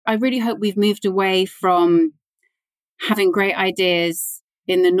I really hope we've moved away from having great ideas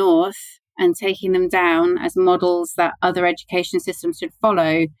in the north and taking them down as models that other education systems should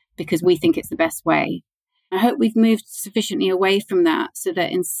follow because we think it's the best way. I hope we've moved sufficiently away from that so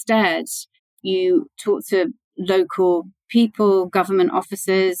that instead you talk to local people, government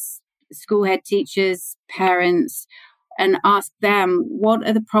officers, school head teachers, parents, and ask them what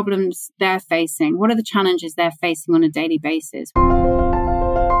are the problems they're facing, what are the challenges they're facing on a daily basis.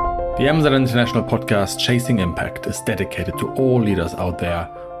 The Amazon International podcast Chasing Impact is dedicated to all leaders out there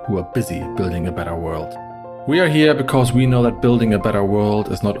who are busy building a better world. We are here because we know that building a better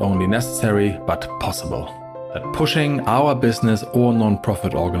world is not only necessary, but possible. That pushing our business or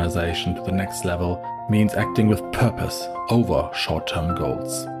non-profit organization to the next level means acting with purpose over short-term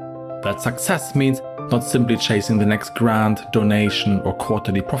goals. That success means not simply chasing the next grant, donation, or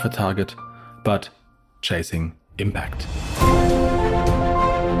quarterly profit target, but chasing impact.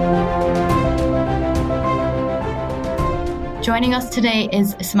 Joining us today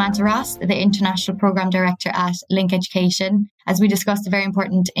is Samantha Ross, the International Programme Director at Link Education, as we discuss the very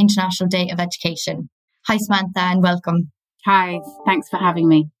important International Day of Education. Hi, Samantha, and welcome. Hi, thanks for having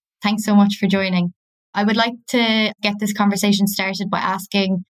me. Thanks so much for joining. I would like to get this conversation started by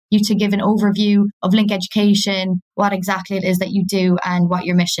asking you to give an overview of Link Education, what exactly it is that you do and what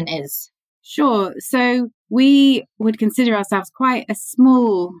your mission is. Sure. So we would consider ourselves quite a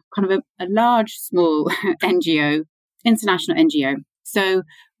small, kind of a large, small NGO, international NGO. So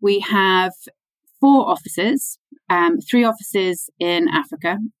we have 4 offices, 3 offices in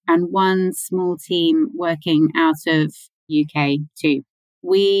Africa and 1 small team working out of UK too.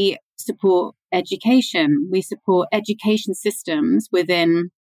 We support education. We support education systems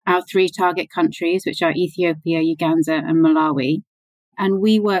within our 3 target countries, which are Ethiopia, Uganda and Malawi. And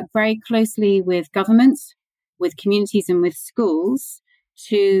we work very closely with governments, with communities and with schools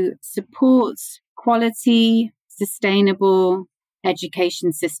to support quality, sustainable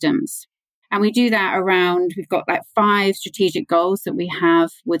education systems. And we do that around, we've got like 5 strategic goals that we have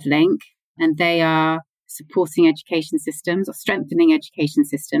with Link, and they are supporting education systems or strengthening education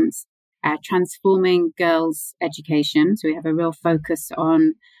systems, transforming girls' education. So we have a real focus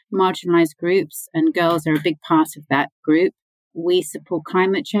on marginalized groups, and girls are a big part of that group. We support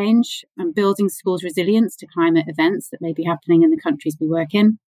climate change and building schools' resilience to climate events that may be happening in the countries we work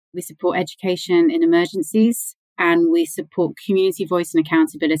in. We support education in emergencies, and we support community voice and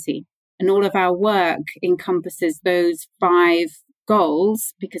accountability. And all of our work encompasses those 5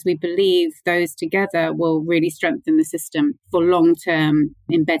 goals because we believe those together will really strengthen the system for long-term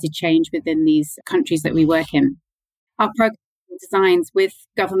embedded change within these countries that we work in. Our program designs with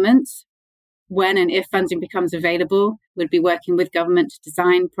government. When and if funding becomes available, we'll be working with government to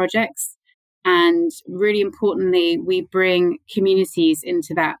design projects. And really importantly, we bring communities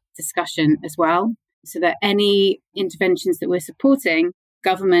into that discussion as well, so that any interventions that we're supporting,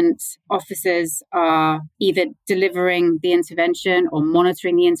 government officers are either delivering the intervention or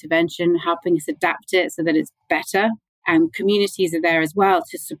monitoring the intervention, helping us adapt it so that it's better. And communities are there as well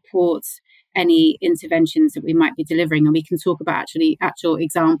to support any interventions that we might be delivering. And we can talk about actual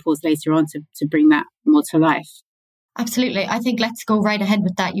examples later on to bring that more to life. Absolutely. I think let's go right ahead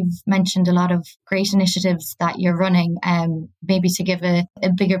with that. You've mentioned a lot of great initiatives that you're running. Maybe to give a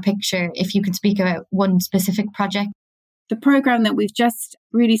bigger picture, if you could speak about one specific project. The program that we've just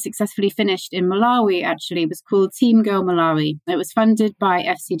really successfully finished in Malawi actually was called Team Girl Malawi. It was funded by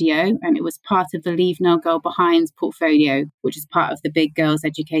FCDO and it was part of the Leave No Girl Behind portfolio, which is part of the Big Girls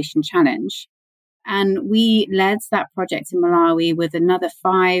Education Challenge. And we led that project in Malawi with another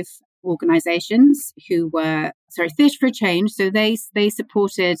 5 organizations who were, Theatre for a Change. So they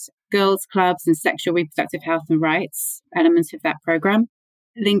supported girls' clubs and sexual reproductive health and rights elements of that program.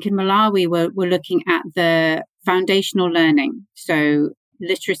 Link in Malawi were looking at the foundational learning. So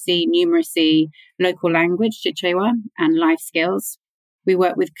literacy, numeracy, local language, Chichewa, and life skills. We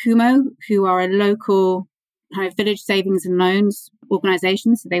work with Kumo, who are a local kind of village savings and loans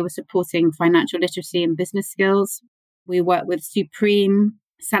organization. So they were supporting financial literacy and business skills. We work with Supreme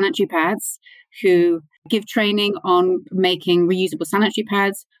sanitary pads, who give training on making reusable sanitary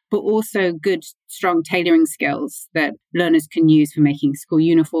pads, but also good, strong tailoring skills that learners can use for making school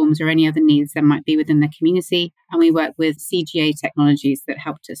uniforms or any other needs that might be within their community. And we work with CGA technologies that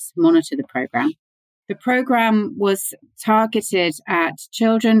helped us monitor the program. The program was targeted at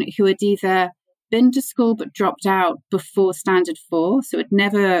children who had either been to school but dropped out before Standard 4, so had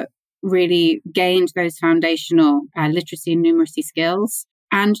never really gained those foundational literacy and numeracy skills,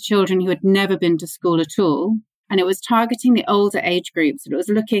 and children who had never been to school at all. And it was targeting the older age groups. It was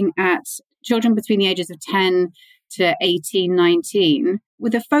looking at children between the ages of 10 to 18, 19,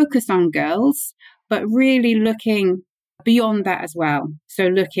 with a focus on girls, but really looking beyond that as well. So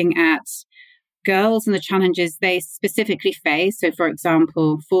looking at girls and the challenges they specifically face. So, for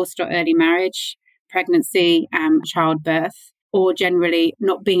example, forced or early marriage, pregnancy, childbirth, or generally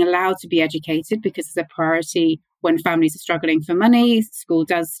not being allowed to be educated because it's a priority when families are struggling for money. School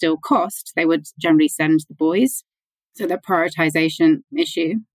does still cost. They would generally send the boys. So the prioritization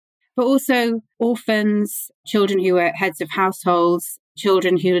issue. But also orphans, children who are heads of households,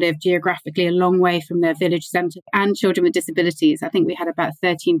 children who live geographically a long way from their village centre, and children with disabilities. I think we had about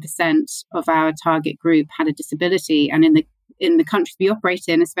 13% of our target group had a disability. And in the countries we operate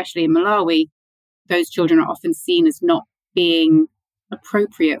in, especially in Malawi, those children are often seen as not being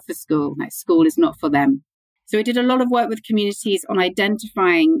appropriate for school. Like school is not for them. So we did a lot of work with communities on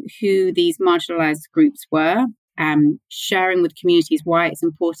identifying who these marginalised groups were, sharing with communities why it's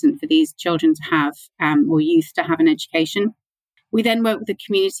important for these children to have or youth to have an education. We then worked with the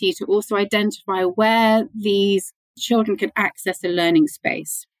community to also identify where these children could access a learning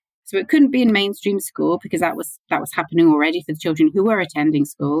space. So it couldn't be in mainstream school because that was happening already for the children who were attending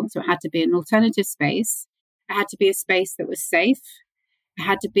school. So it had to be an alternative space. It had to be a space that was safe. It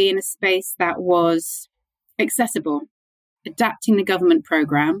had to be in a space that was accessible, adapting the government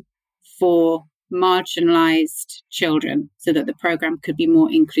program for marginalized children so that the program could be more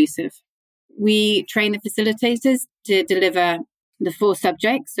inclusive. We train the facilitators to deliver the 4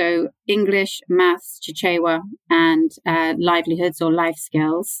 subjects, so English, maths, Chichewa, and livelihoods or life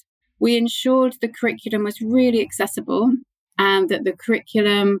skills. We ensured the curriculum was really accessible and that the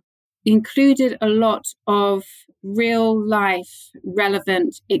curriculum included a lot of real life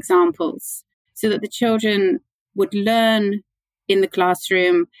relevant examples so that the children would learn in the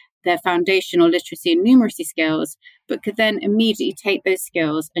classroom their foundational literacy and numeracy skills, but could then immediately take those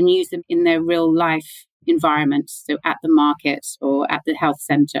skills and use them in their real life environment, so at the market or at the health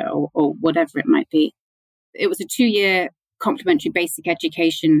centre or whatever it might be. It was a 2-year complementary basic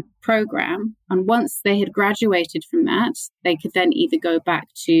education program, and once they had graduated from that, they could then either go back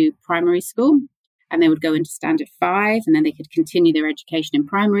to primary school and they would go into standard 5, and then they could continue their education in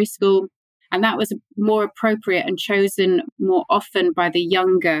primary school. And that was more appropriate and chosen more often by the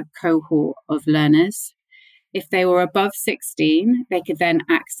younger cohort of learners. If they were above 16, they could then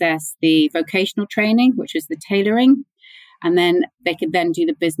access the vocational training, which is the tailoring. And then they could then do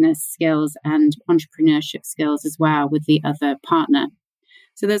the business skills and entrepreneurship skills as well with the other partner.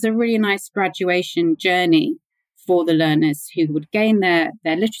 So there's a really nice graduation journey for the learners who would gain their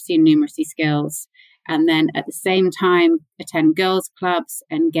literacy and numeracy skills, and then at the same time attend girls' clubs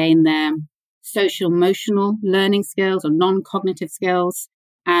and gain their social emotional learning skills or non-cognitive skills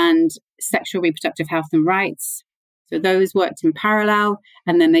and sexual reproductive health and rights. So those worked in parallel,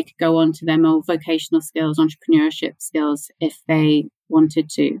 and then they could go on to their more vocational skills, entrepreneurship skills if they wanted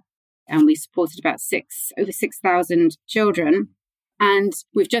to. And we supported about over 6,000 children. And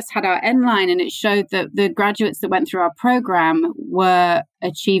we've just had our end line, and it showed that the graduates that went through our program were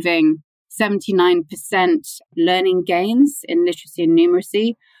achieving 79% learning gains in literacy and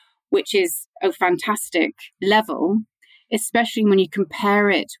numeracy, which is a fantastic level, especially when you compare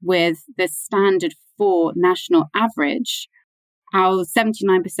it with the standard 4 national average. Our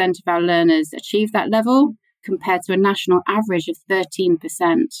 79% of our learners achieved that level compared to a national average of 13%.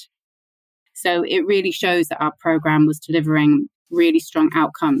 So it really shows that our program was delivering really strong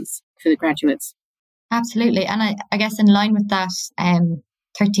outcomes for the graduates. Absolutely. And I guess in line with that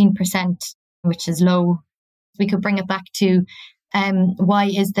 13%, which is low, we could bring it back to why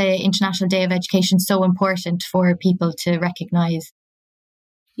is the International Day of Education so important for people to recognise?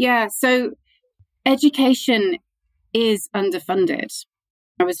 Yeah, so education is underfunded.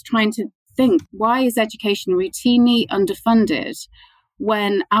 I was trying to think, why is education routinely underfunded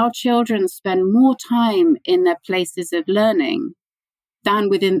when our children spend more time in their places of learning than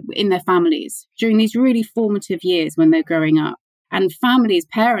in their families during these really formative years when they're growing up? And families,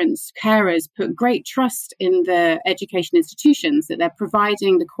 parents, carers put great trust in the education institutions that they're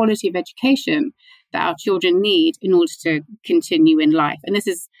providing the quality of education that our children need in order to continue in life. And this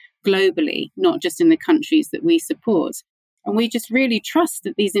is globally, not just in the countries that we support. And we just really trust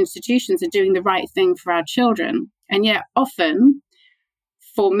that these institutions are doing the right thing for our children. And yet often,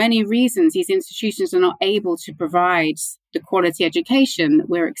 for many reasons, these institutions are not able to provide the quality education that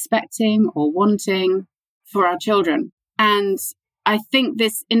we're expecting or wanting for our children. And I think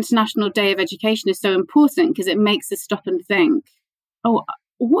this International Day of Education is so important because it makes us stop and think, oh,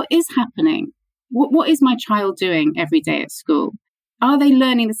 what is happening? What is my child doing every day at school? Are they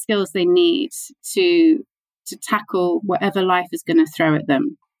learning the skills they need to tackle whatever life is going to throw at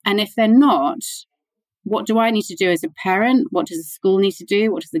them? And if they're not, what do I need to do as a parent? What does the school need to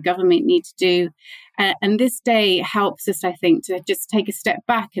do? What does the government need to do? And this day helps us, I think, to just take a step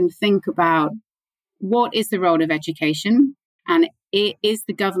back and think about what is the role of education, and is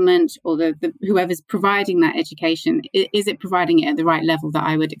the government or the whoever's providing that education, is it providing it at the right level that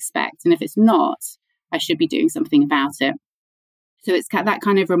I would expect? And if it's not, I should be doing something about it. So it's that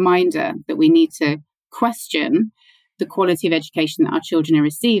kind of reminder that we need to question the quality of education that our children are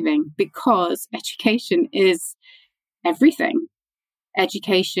receiving, because education is everything.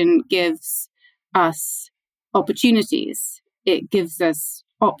 Education gives us opportunities. It gives us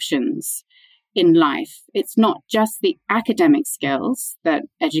options in life. It's not just the academic skills that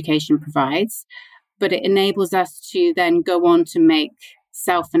education provides, but it enables us to then go on to make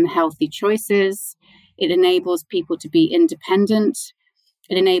self and healthy choices. It enables people to be independent.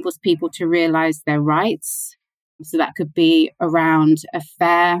 It enables people to realize their rights. So that could be around a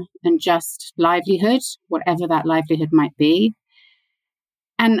fair and just livelihood, whatever that livelihood might be.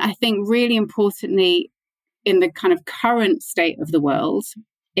 And I think really importantly, in the kind of current state of the world,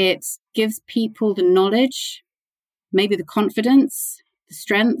 it gives people the knowledge, maybe the confidence, the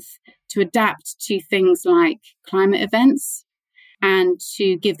strength to adapt to things like climate events and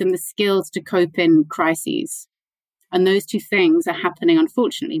to give them the skills to cope in crises. And those two things are happening,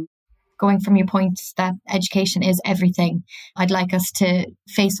 unfortunately. Going from your point that education is everything, I'd like us to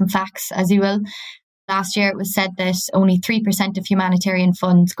face some facts, as you will. Last year, it was said that only 3% of humanitarian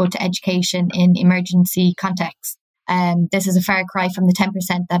funds go to education in emergency contexts. This is a far cry from the 10%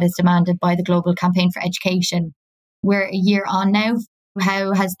 that is demanded by the Global Campaign for Education. We're a year on now.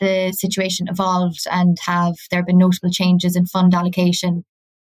 How has the situation evolved, and have there been notable changes in fund allocation?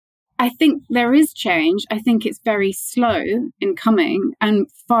 I think there is change. I think it's very slow in coming, and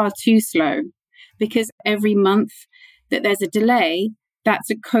far too slow, because every month that there's a delay, that's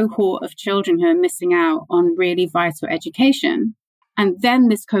a cohort of children who are missing out on really vital education. And then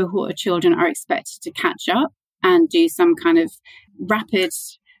this cohort of children are expected to catch up and do some kind of rapid,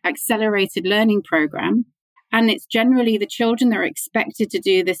 accelerated learning program. And it's generally the children that are expected to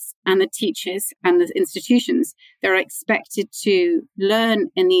do this, and the teachers and the institutions that are expected to learn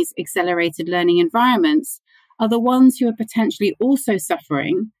in these accelerated learning environments are the ones who are potentially also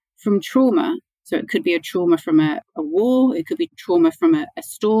suffering from trauma. So it could be a trauma from a war, it could be trauma from a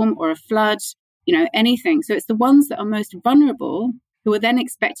storm or a flood, anything. So it's the ones that are most vulnerable who are then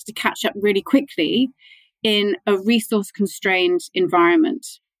expected to catch up really quickly in a resource-constrained environment.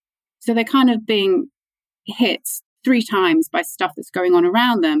 So they're kind of being hit 3 times by stuff that's going on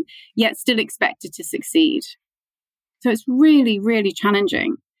around them, yet still expected to succeed. So it's really, really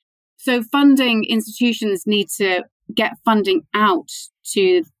challenging. So funding, institutions need to get funding out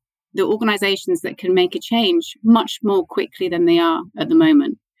to the organisations that can make a change much more quickly than they are at the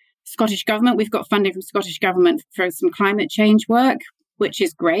moment. Scottish Government, we've got funding from Scottish Government for some climate change work, which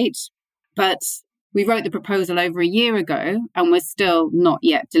is great, but we wrote the proposal over a year ago and we're still not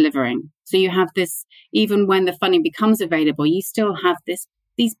yet delivering. So you have this, even when the funding becomes available, you still have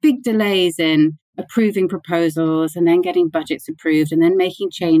these big delays in approving proposals and then getting budgets approved and then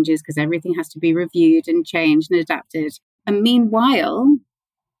making changes because everything has to be reviewed and changed and adapted. And meanwhile,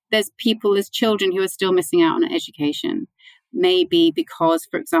 there's children who are still missing out on education. Maybe because,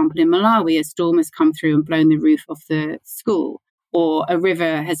 for example, in Malawi, a storm has come through and blown the roof off the school, or a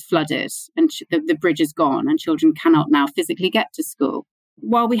river has flooded and the bridge is gone and children cannot now physically get to school.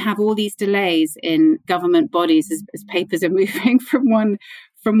 While we have all these delays in government bodies as papers are moving from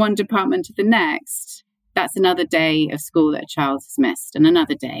one department to the next, that's another day of school that a child has missed, and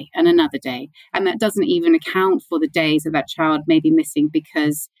another day and another day. And that doesn't even account for the days that child may be missing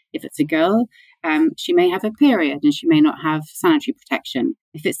because if it's a girl, she may have a period and she may not have sanitary protection.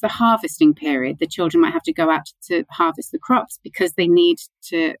 If it's the harvesting period, the children might have to go out to harvest the crops because they need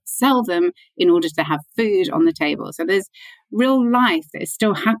to sell them in order to have food on the table. So there's real life that is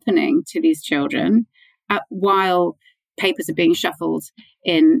still happening to these children while papers are being shuffled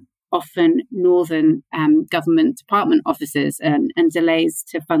in often northern government department offices, and delays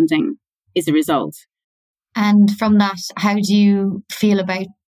to funding is a result. And from that, how do you feel about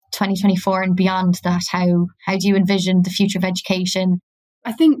 2024 and beyond that? How do you envision the future of education?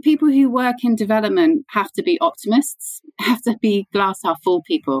 I think people who work in development have to be optimists, have to be glass half full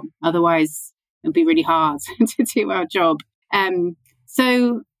people. Otherwise, it'll be really hard to do our job.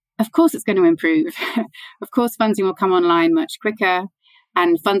 So, of course, it's going to improve. Of course, funding will come online much quicker.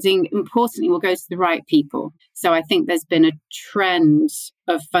 And funding, importantly, will go to the right people. So I think there's been a trend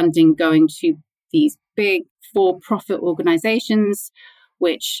of funding going to these big for-profit organizations,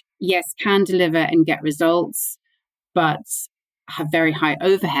 which, yes, can deliver and get results, but have very high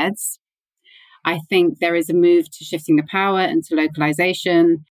overheads. I think there is a move to shifting the power and to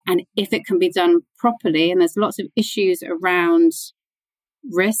localization. And if it can be done properly, and there's lots of issues around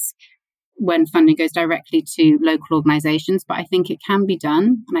risk when funding goes directly to local organizations, but I think it can be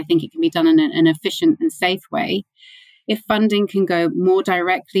done. And I think it can be done in an efficient and safe way. If funding can go more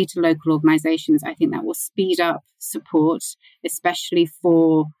directly to local organizations, I think that will speed up support, especially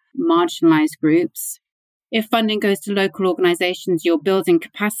for marginalized groups. If funding goes to local organizations, you're building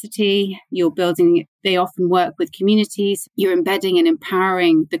capacity, they often work with communities, you're embedding and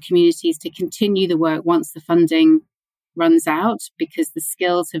empowering the communities to continue the work once the funding runs out, because the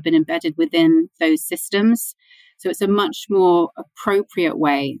skills have been embedded within those systems. So it's a much more appropriate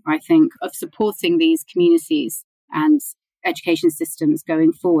way, I think, of supporting these communities and education systems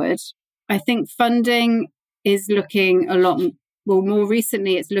going forward. I think funding is looking a lot more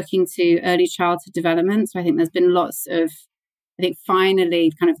recently, it's looking to early childhood development. So I think there's been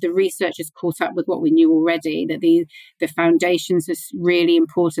finally kind of the research has caught up with what we knew already, that the foundations are really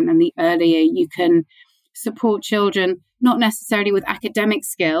important. And the earlier you can support children, not necessarily with academic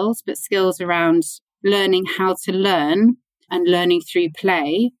skills, but skills around learning how to learn and learning through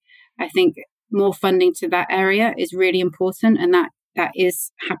play. I think more funding to that area is really important, and that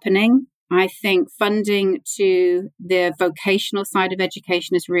is happening. I think funding to the vocational side of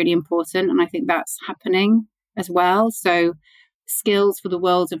education is really important, and I think that's happening as well. So skills for the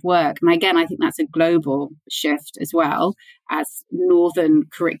world of work. And again, I think that's a global shift as well, as northern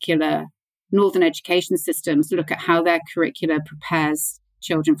education systems look at how their curricula prepares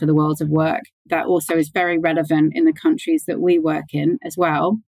children for the world of work. That also is very relevant in the countries that we work in as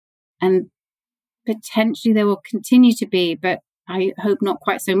well. And potentially there will continue to be, but I hope not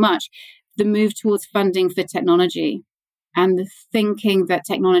quite so much, the move towards funding for technology and the thinking that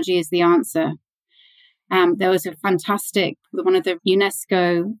technology is the answer. There was one of the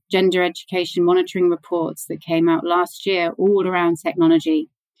UNESCO gender education monitoring reports that came out last year all around technology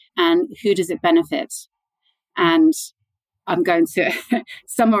and who does it benefit. And I'm going to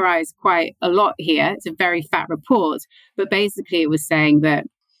summarize quite a lot here. It's a very fat report, but basically it was saying that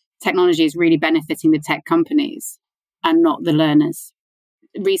technology is really benefiting the tech companies and not the learners.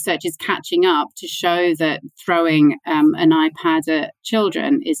 Research is catching up to show that throwing an iPad at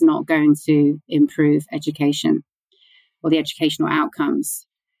children is not going to improve education or the educational outcomes.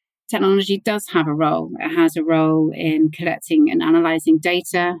 Technology does have a role. It has a role in collecting and analyzing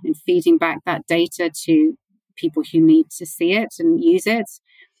data and feeding back that data to people who need to see it and use it.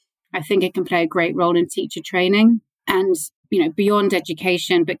 I think it can play a great role in teacher training and, beyond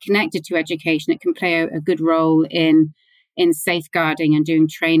education, but connected to education, it can play a good role in safeguarding and doing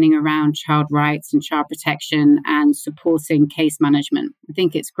training around child rights and child protection and supporting case management. I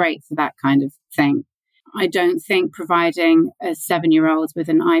think it's great for that kind of thing. I don't think providing a 7-year-old with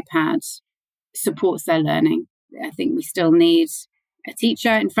an iPad supports their learning. I think we still need a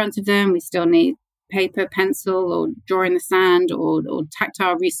teacher in front of them. We still need paper, pencil, or draw in the sand, or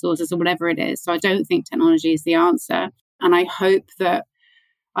tactile resources, or whatever it is. So I don't think technology is the answer. And I hope that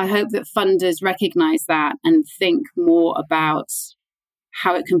funders recognize that and think more about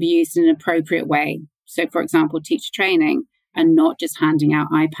how it can be used in an appropriate way. So, for example, teacher training and not just handing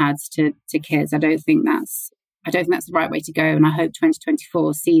out iPads to kids. I don't think that's the right way to go. And I hope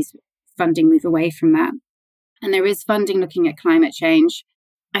 2024 sees funding move away from that. And there is funding looking at climate change.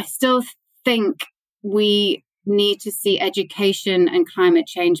 I still think we need to see education and climate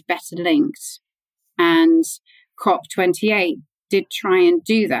change better linked. And COP28 did try and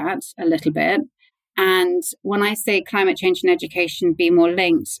do that a little bit. And when I say climate change and education be more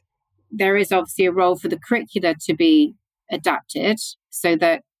linked, there is obviously a role for the curricula to be adapted so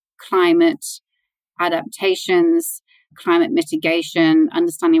that climate adaptations, climate mitigation,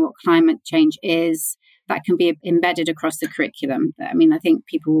 understanding what climate change is, that can be embedded across the curriculum. I mean, I think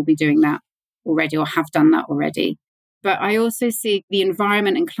people will be doing that already or have done that already. But I also see the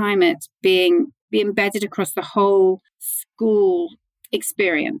environment and climate be embedded across the whole school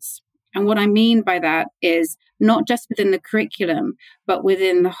experience. And what I mean by that is not just within the curriculum, but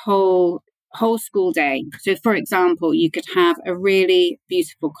within the whole school day. So, for example, you could have a really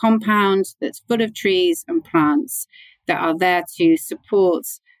beautiful compound that's full of trees and plants that are there to support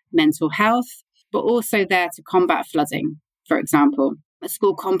mental health, but also there to combat flooding, for example. A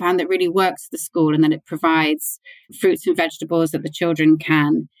school compound that really works for the school and then it provides fruits and vegetables that the children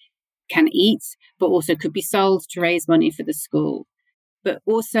can eat, but also could be sold to raise money for the school. But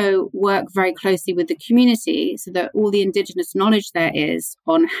also work very closely with the community so that all the Indigenous knowledge there is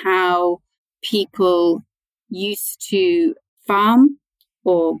on how people used to farm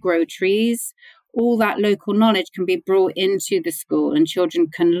or grow trees all that local knowledge can be brought into the school and children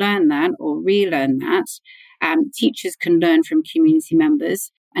can learn that or relearn that. Teachers can learn from community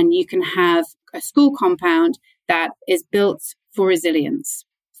members, and you can have a school compound that is built for resilience.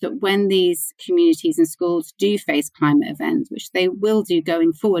 So that when these communities and schools do face climate events, which they will do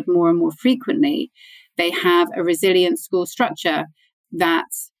going forward more and more frequently, they have a resilient school structure that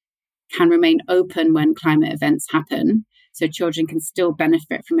can remain open when climate events happen. So children can still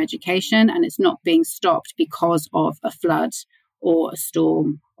benefit from education, and it's not being stopped because of a flood or a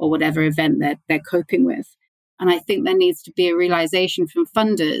storm or whatever event that they're coping with. And I think there needs to be a realization from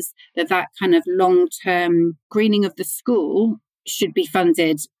funders that that kind of long-term greening of the school should be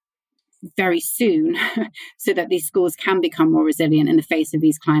funded very soon so that these schools can become more resilient in the face of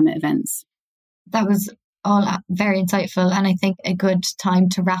these climate events. That was all very insightful, and I think a good time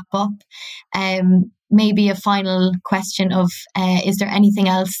to wrap up. Maybe a final question of, is there anything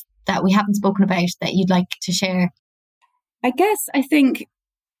else that we haven't spoken about that you'd like to share? I think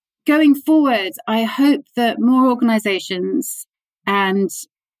going forward, I hope that more organisations and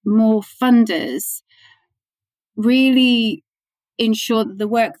more funders really ensure that the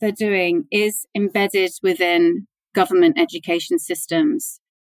work they're doing is embedded within government education systems.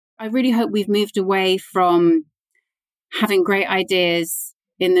 I really hope we've moved away from having great ideas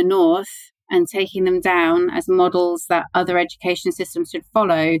in the north and taking them down as models that other education systems should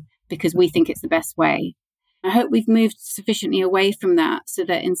follow because we think it's the best way. I hope we've moved sufficiently away from that so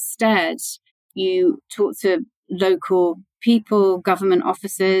that instead you talk to local people, government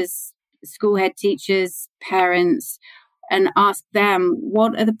officers, school head teachers, parents, and ask them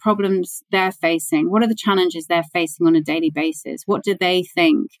what are the problems they're facing? What are the challenges they're facing on a daily basis? What do they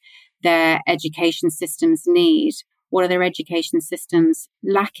think their education systems need? What are their education systems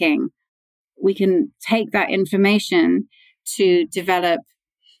lacking? We can take that information to develop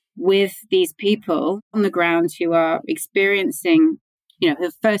with these people on the ground who are experiencing, who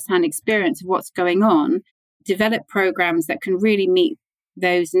have first-hand experience of what's going on, develop programs that can really meet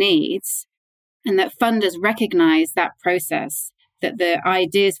those needs, and that funders recognize that process, that the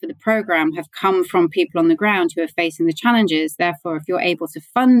ideas for the program have come from people on the ground who are facing the challenges. Therefore, if you're able to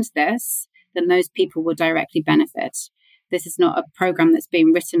fund this, then those people will directly benefit. This is not a program that's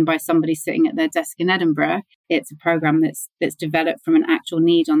being written by somebody sitting at their desk in Edinburgh. It's a program that's developed from an actual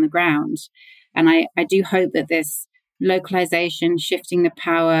need on the ground. And I do hope that this localization, shifting the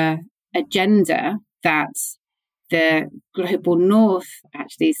power agenda that the global north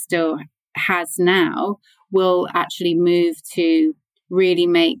actually still has now will actually move to really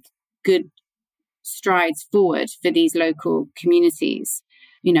make good strides forward for these local communities.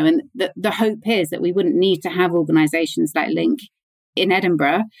 And the hope is that we wouldn't need to have organisations like Link in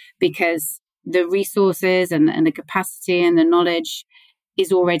Edinburgh because the resources and the capacity and the knowledge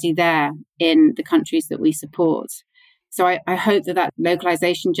is already there in the countries that we support. So I hope that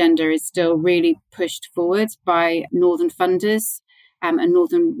localisation agenda is still really pushed forward by Northern funders and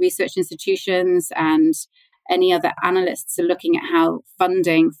Northern research institutions, and any other analysts are looking at how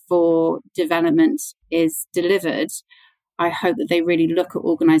funding for development is delivered. I hope that they really look at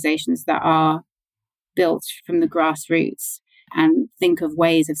organisations that are built from the grassroots and think of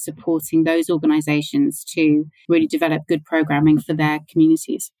ways of supporting those organisations to really develop good programming for their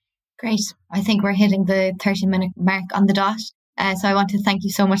communities. Great. I think we're hitting the 30-minute mark on the dot. So I want to thank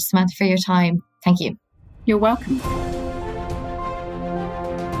you so much, Samantha, for your time. Thank you. You're welcome.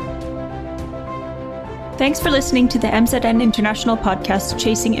 Thanks for listening to the MZN International podcast,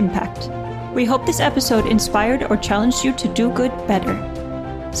 Chasing Impact. We hope this episode inspired or challenged you to do good better.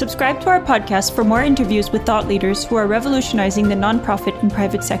 Subscribe to our podcast for more interviews with thought leaders who are revolutionizing the nonprofit and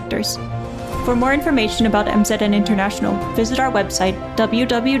private sectors. For more information about MZN International, visit our website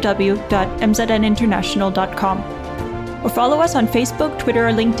www.mzninternational.com or follow us on Facebook, Twitter,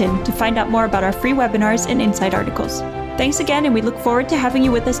 or LinkedIn to find out more about our free webinars and insight articles. Thanks again, and we look forward to having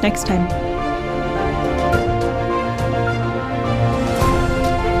you with us next time.